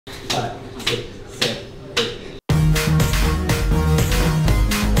5, 6, 7, 8.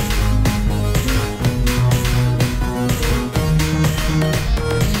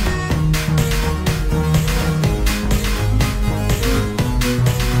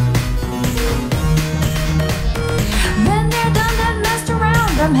 Been there, done that, messed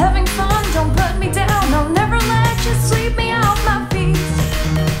around. I'm having fun, don't put me down. I'll never let you sweep me off my feet.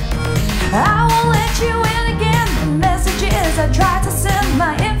 I won't let you in again. The message is I tried to send,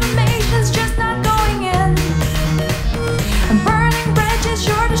 my information's just not going in. I'm burning bridges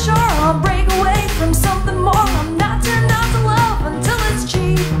shore to shore. I'll break away from something more. I'm not turned on to love until it's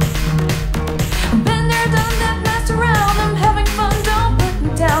cheap. Been there, done that, messed around. I'm having fun, don't put me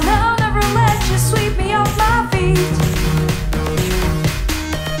down. I'll never let you sweep me off my feet.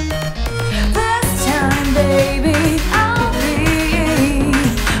 This time, baby, I'll be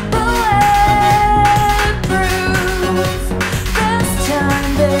bulletproof. This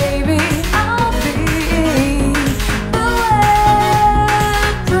time, baby, I'll be bulletproof.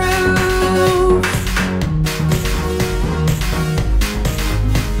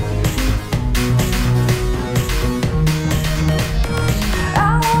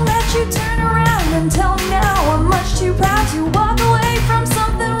 I won't let you turn around and tell me now I'm much too proud to walk away.